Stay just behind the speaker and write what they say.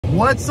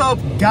What's up,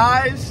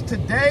 guys?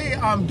 Today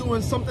I'm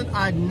doing something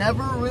I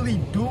never really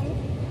do.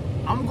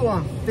 I'm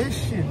going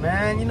fishing,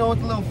 man. You know,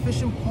 with the little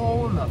fishing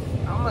pole and I'm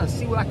gonna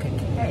see what I can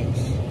catch.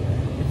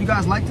 If you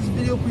guys like this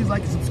video, please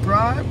like and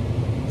subscribe.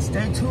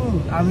 Stay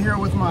tuned. I'm here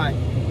with my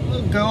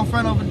little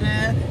girlfriend over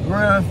there.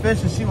 We're gonna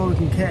fish and see what we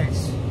can catch.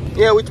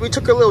 Yeah, we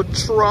took a little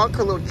truck.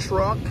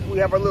 We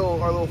have our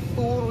little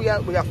food. We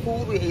got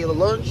food. We ate a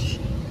lunch.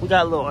 We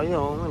got a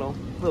little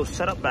little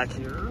setup back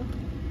here.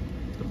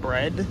 The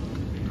bread.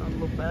 Got a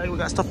little bag. We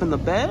got stuff in the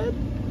bed.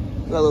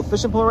 We got a little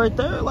fishing pole right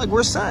there. Like,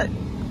 we're set.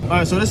 All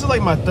right, so this is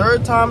like my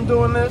third time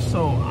doing this,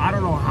 so I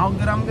don't know how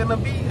good I'm gonna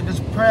be. I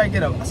just pray I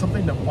get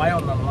something to bite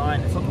on the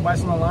line. If something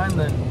bites on the line,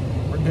 then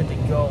we're good to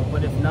go.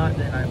 But if not,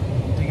 then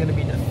they're gonna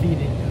be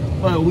defeated.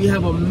 But we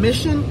have a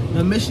mission.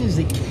 The mission is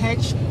to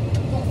catch 2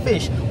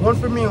 fish, one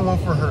for me and one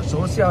for her. So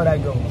let's see how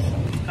that goes.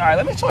 All right,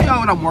 let me show y'all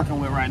what I'm working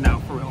with right now,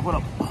 for real. Hold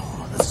up.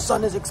 Oh, the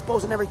sun is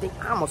exposing everything.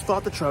 I almost fell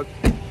out the truck.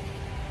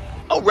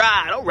 All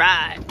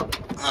right.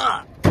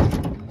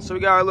 So we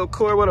got our little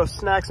cooler with our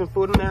snacks and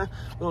food in there.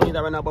 We don't need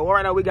that right now, but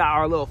right now we got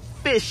our little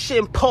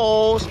fishing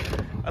poles.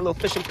 Let me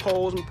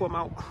put them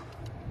out.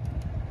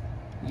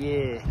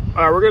 Yeah.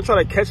 All right, we're gonna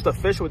try to catch the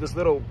fish with this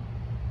little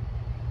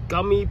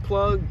guppy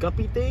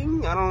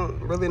thing. I don't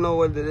really know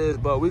what it is,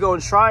 but we're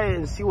gonna try it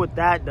and see what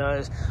that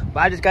does. But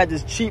I just got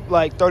this cheap,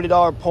 like,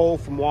 $30 pole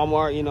from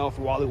Walmart, you know,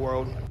 for Wally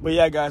World. But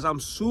yeah, guys, I'm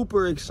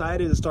super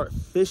excited to start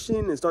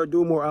fishing and start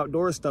doing more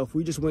outdoor stuff.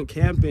 We just went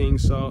camping,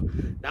 so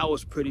that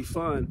was pretty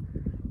fun.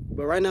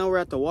 But right now we're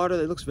at the water.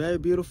 It looks very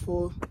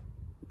beautiful.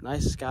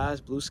 Nice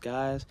skies, blue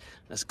skies.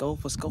 Let's go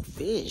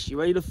fish. You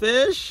ready to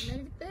fish?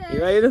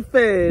 You ready to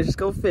fish? Let's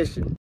go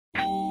fishing.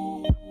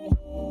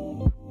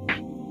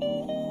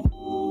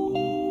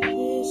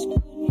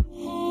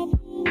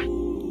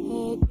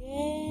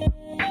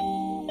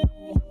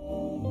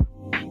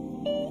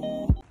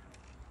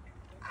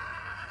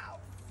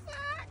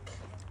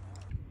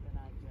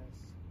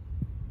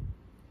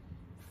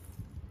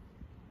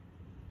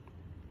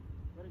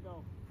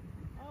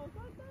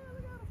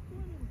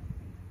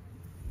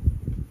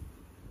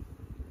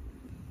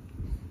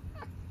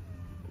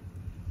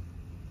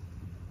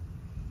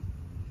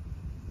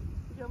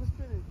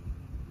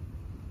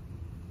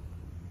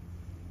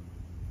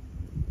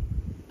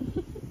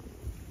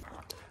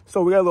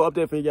 So we got a little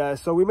update for you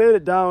guys. So we made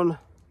it down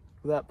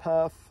that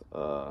path,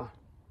 got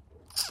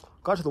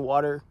to the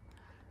water.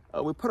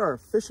 We put our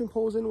fishing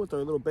poles in with our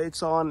little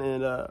baits on,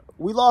 and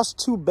we lost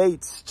 2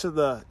 baits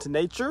to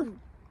nature.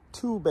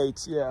 2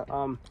 baits, yeah.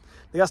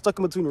 They got stuck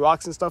in between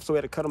rocks and stuff, so we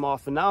had to cut them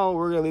off. And now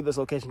we're gonna leave this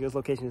location because this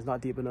location is not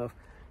deep enough.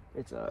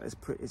 It's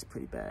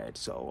pretty bad.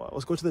 So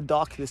let's go to the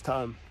dock this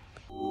time.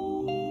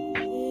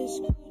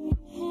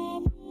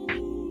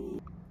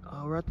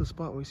 We're at the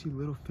spot where we see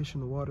little fish in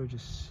the water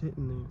just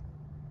sitting there.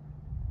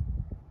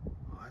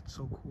 Oh, that's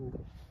so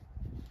cool.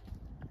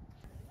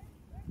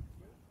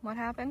 What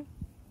happened?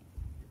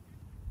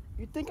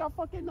 You think I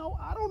fucking know?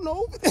 I don't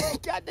know.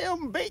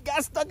 Goddamn bait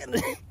got stuck in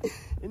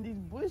these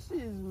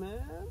bushes,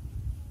 man.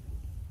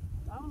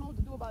 I don't know what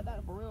to do about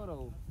that for real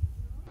though.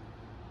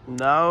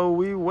 No,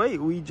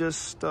 we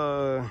just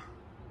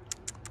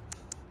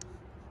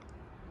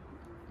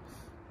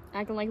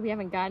acting like we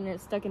haven't gotten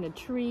it stuck in the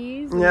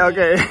trees. Yeah,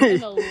 okay.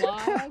 In the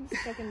logs,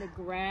 stuck in the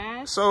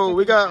grass. So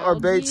we got our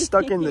bait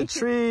stuck in the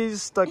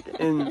trees, stuck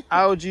in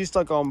algae,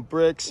 stuck on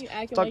bricks,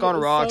 stuck on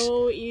rocks.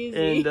 So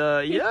easy.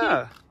 And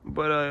yeah,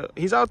 but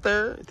he's out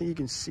there. I think you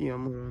can see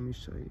him. Let me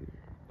show you.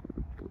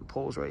 The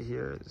pole's right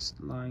here. This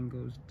line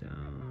goes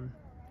down.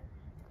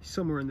 He's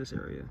somewhere in this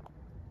area.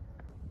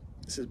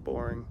 This is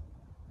boring.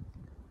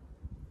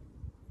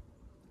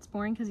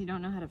 Boring because you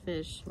don't know how to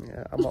fish.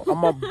 Yeah, I'm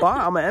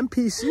an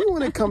NPC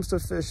when it comes to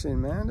fishing,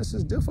 man. This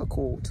is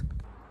difficult.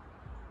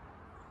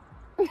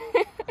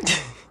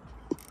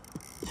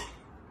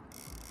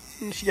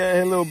 She got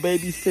her little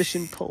baby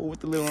fishing pole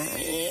with the little.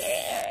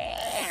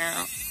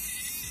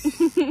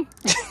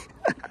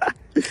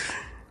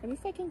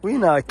 We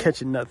not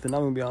catching nothing.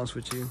 I'm gonna be honest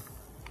with you.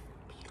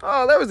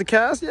 Oh, there was the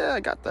cast. Yeah,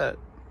 I got that.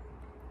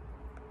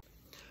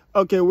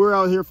 Okay, we're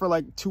out here for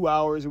like 2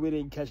 hours and we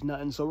didn't catch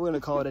nothing, so we're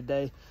gonna call it a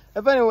day.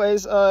 If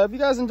anyways, if you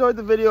guys enjoyed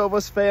the video of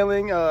us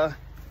failing,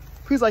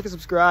 please like and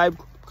subscribe,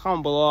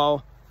 comment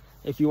below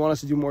if you want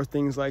us to do more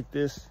things like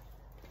this.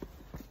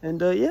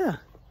 And yeah,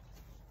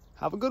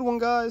 have a good one,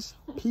 guys.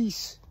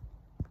 Peace.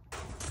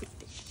 Put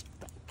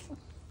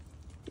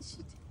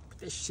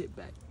that shit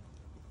back.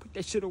 Put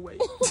that shit away.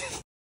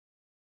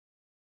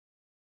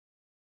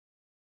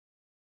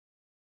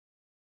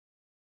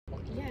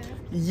 Yeah.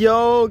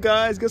 Yo,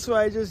 guys, guess what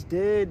I just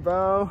did,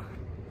 bro?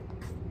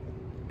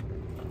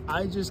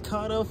 I just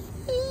caught a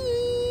fish.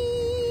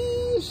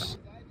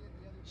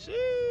 Sheesh.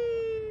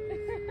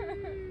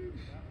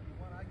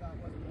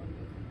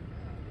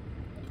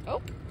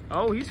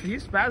 Oh, he's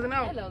spazzing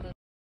out. Hello.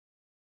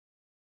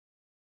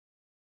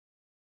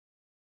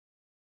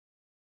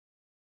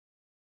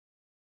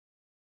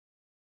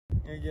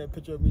 And get a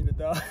picture of me and the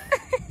dog.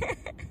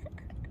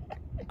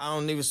 I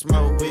don't even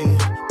smoke weed,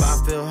 but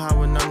I feel high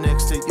when I'm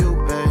next to you,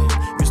 babe.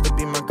 Used to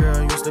be my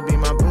girl, used to be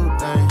my boo.